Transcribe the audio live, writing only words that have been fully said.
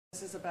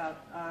This is about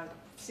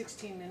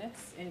 16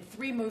 minutes in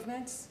 3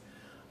 movements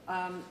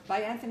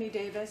by Anthony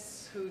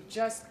Davis, who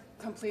just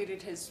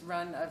completed his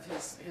run of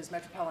his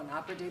Metropolitan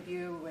Opera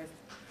debut with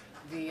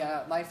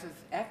the Life of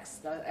X,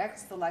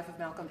 the Life of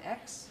Malcolm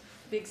X,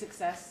 big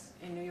success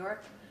in New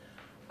York.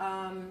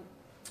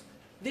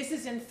 This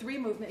is in 3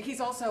 movements.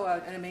 He's also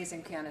an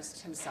amazing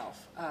pianist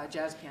himself,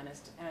 jazz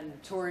pianist, and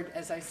toured,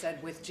 as I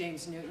said, with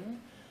James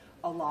Newton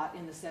a lot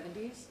in the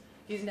 70s.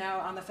 He's now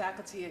on the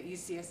faculty at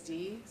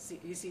UCSD,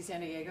 UC San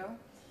Diego,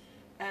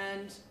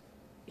 and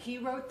he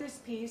wrote this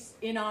piece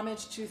in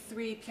homage to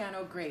 3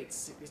 piano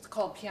greats. It's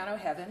called Piano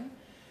Heaven,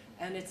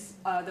 and it's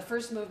the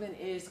first movement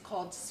is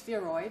called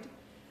Spheroid.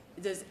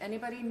 Do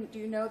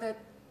you know that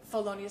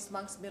Thelonious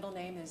Monk's middle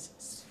name is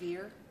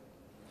Sphere?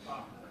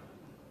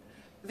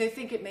 They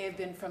think it may have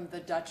been from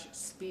the Dutch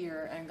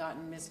spear and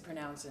gotten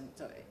mispronounced. And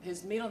so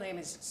his middle name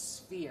is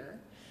Sphere.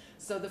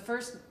 So the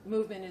first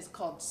movement is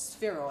called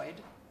Spheroid.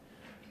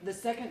 The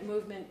second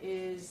movement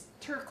is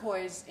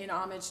Turquoise, in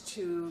homage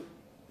to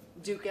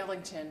Duke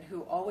Ellington,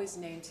 who always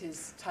named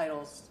his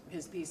titles,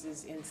 his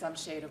pieces, in some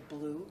shade of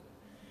blue.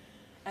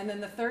 And then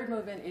the third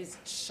movement is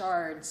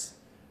Shards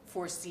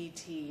for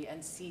CT,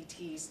 and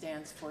CT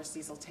stands for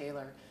Cecil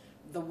Taylor,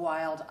 the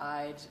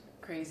wild-eyed,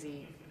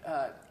 crazy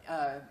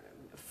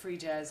free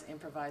jazz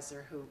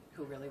improviser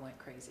who really went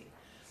crazy.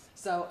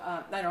 So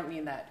I don't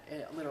mean that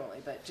literally,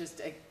 but just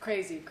a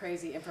crazy,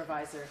 crazy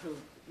improviser who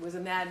was a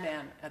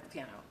madman at the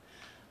piano.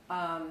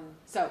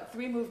 So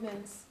 3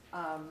 movements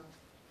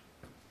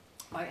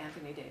by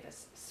Anthony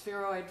Davis.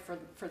 Spheroid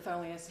for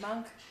Thelonious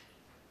Monk,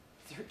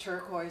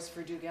 Turquoise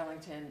for Duke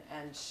Ellington,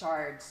 and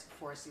Shards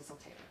for Cecil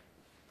Taylor.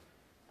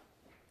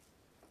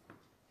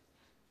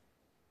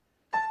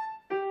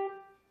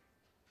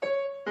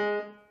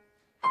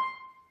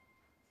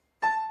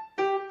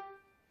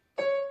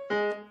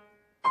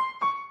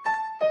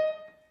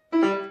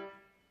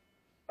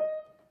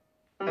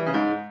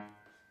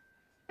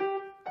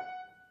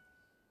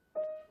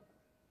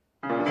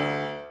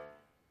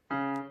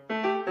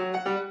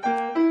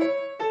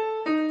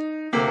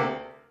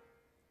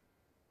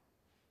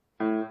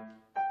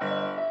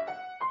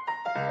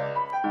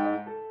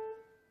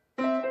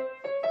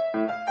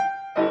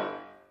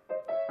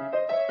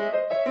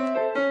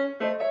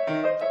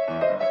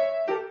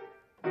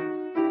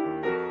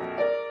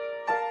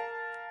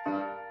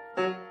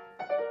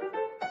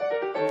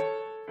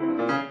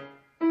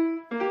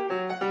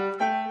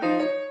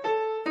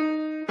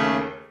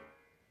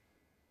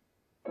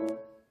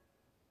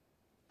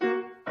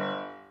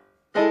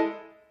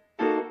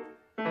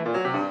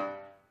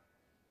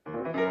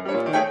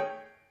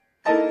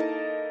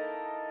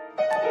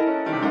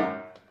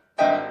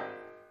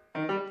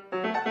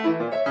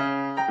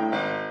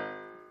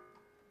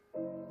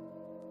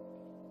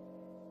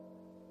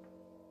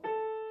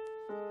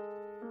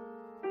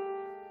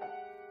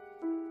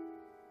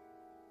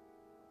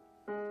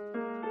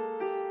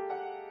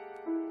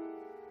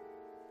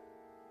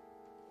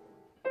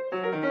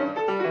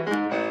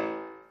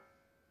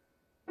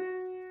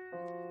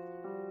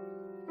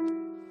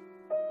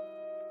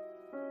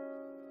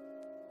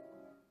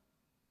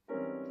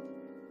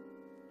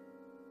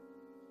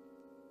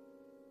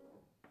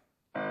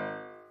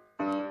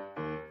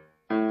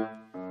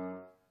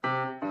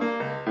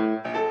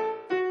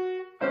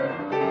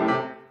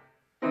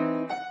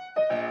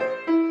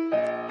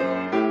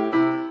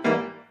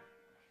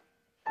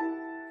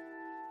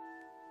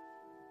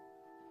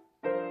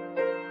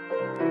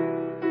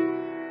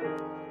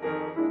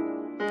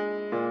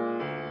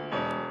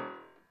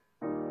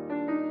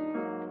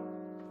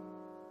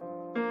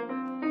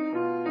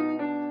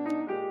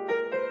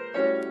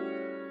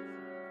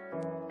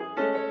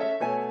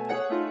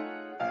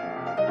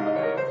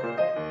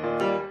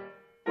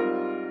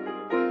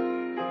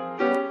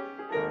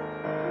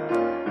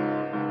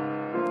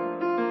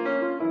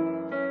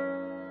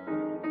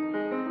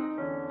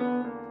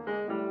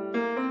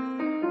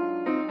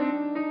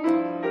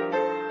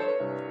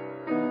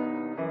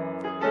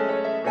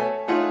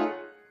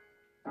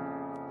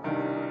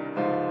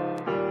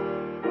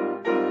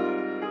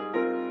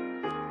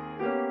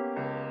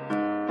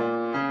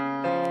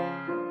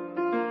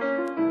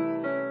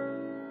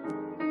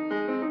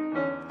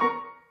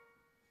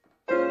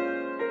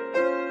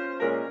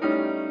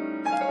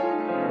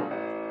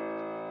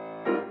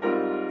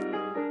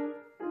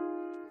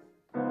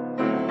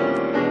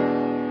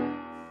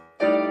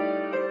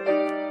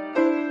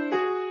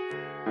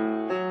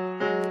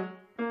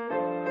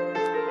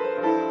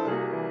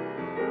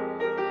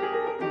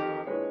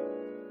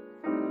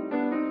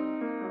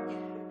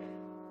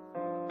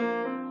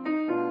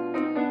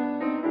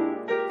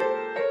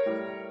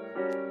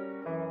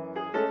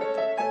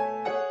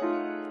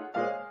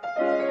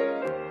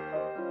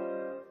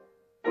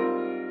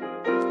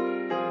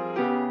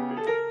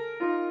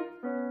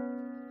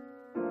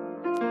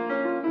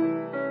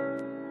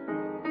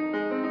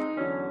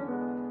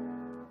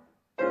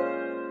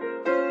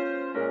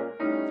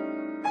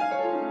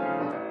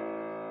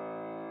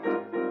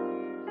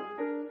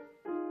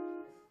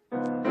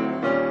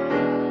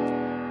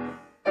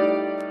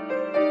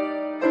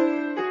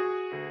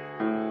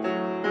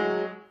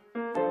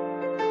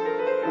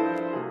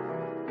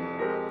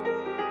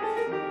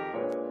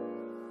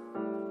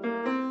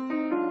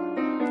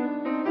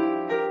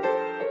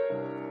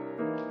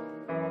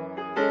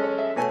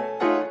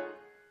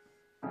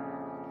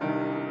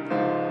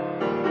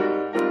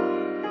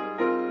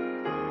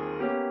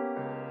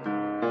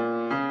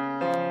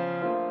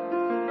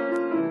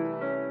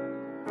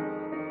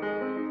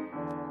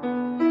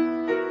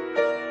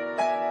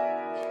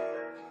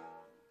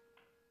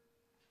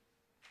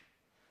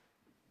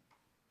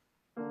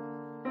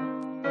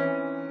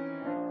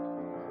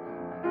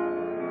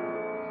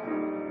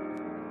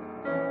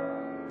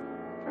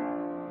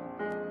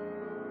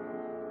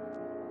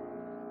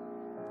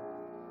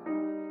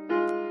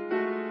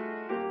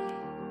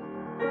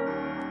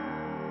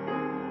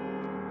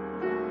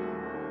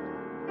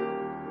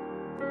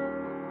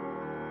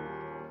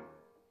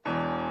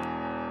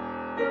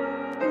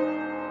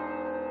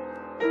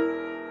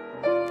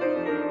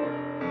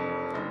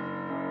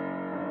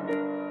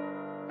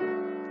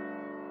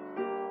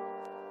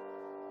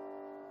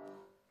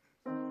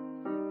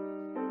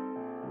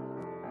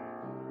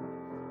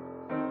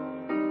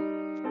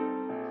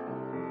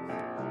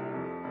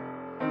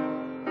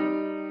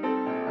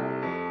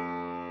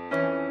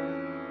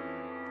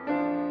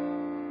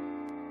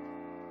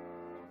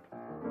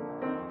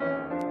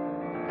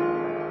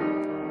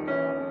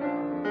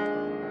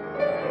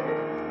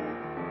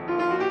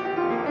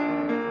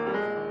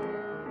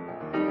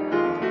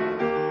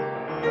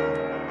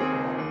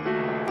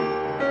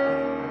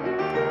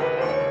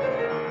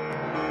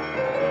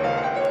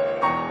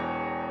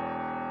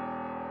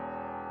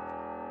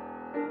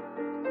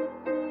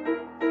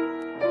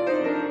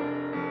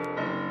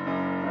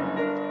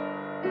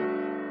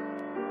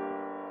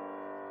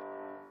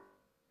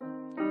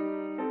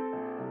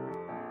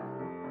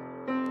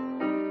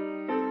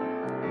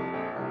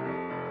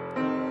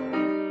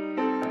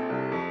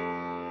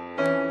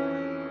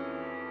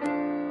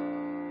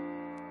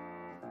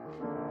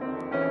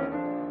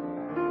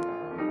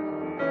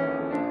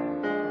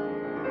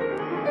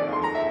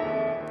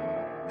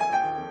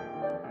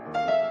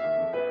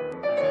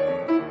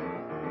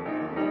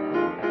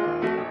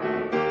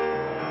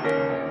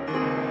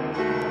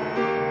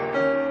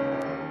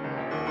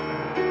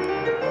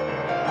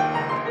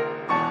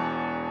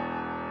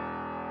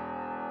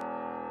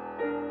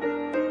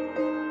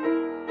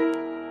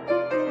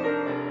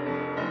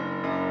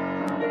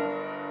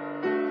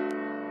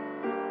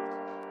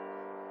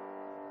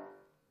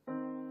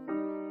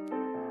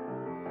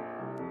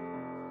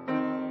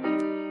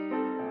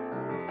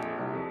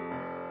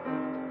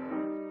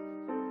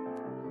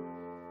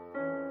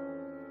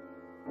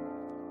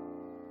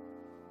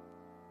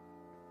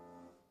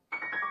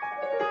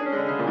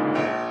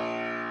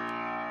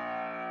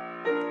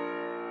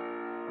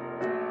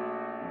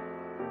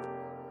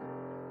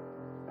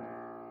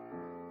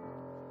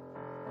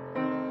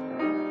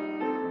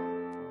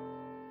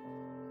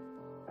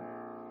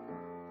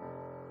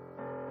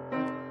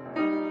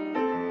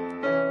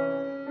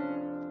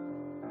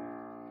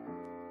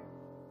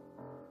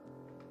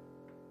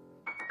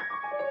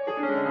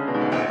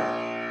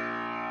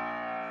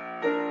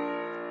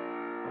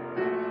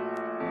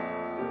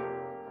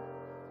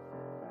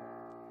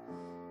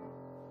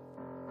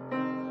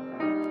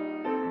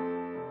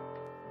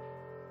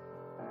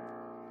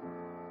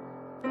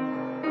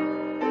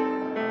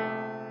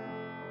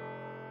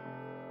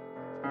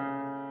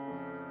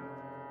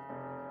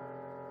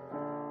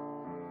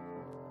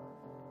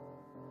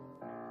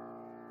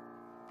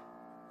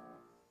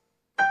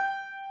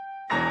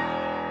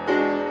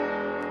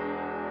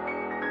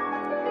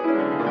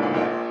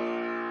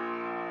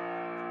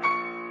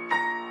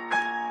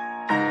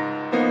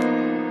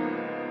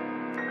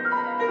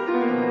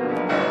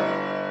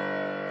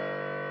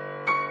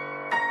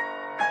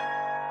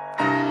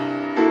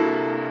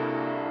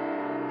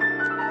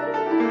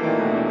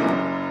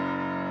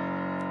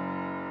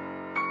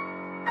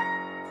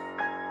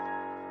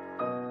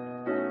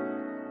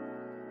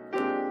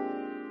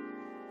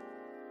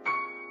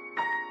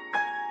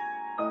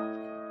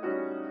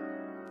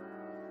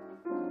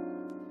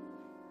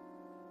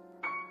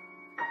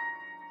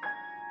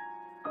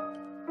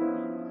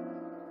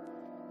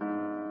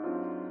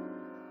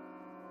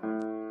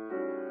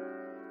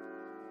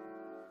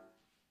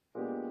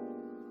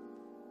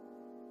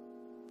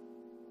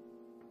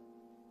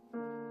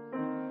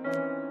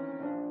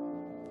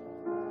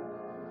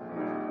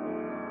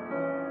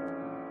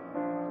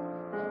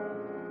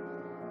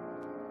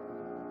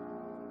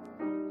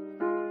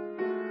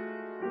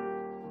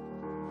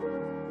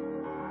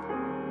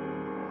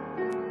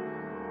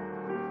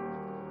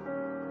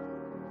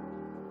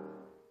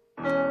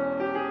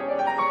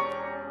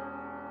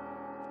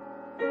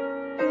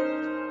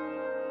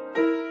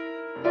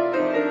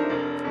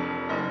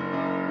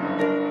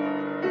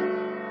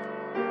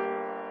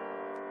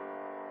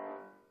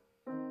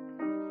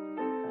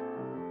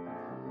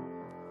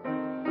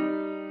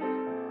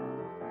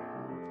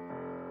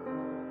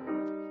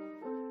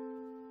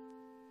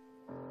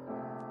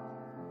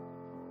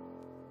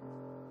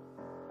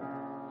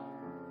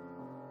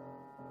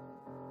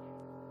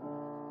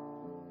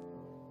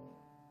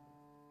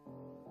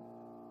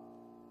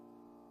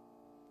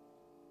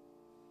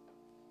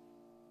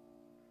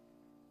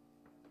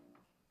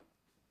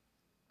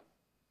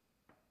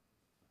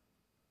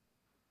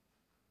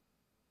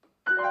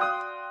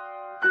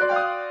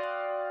 Bye.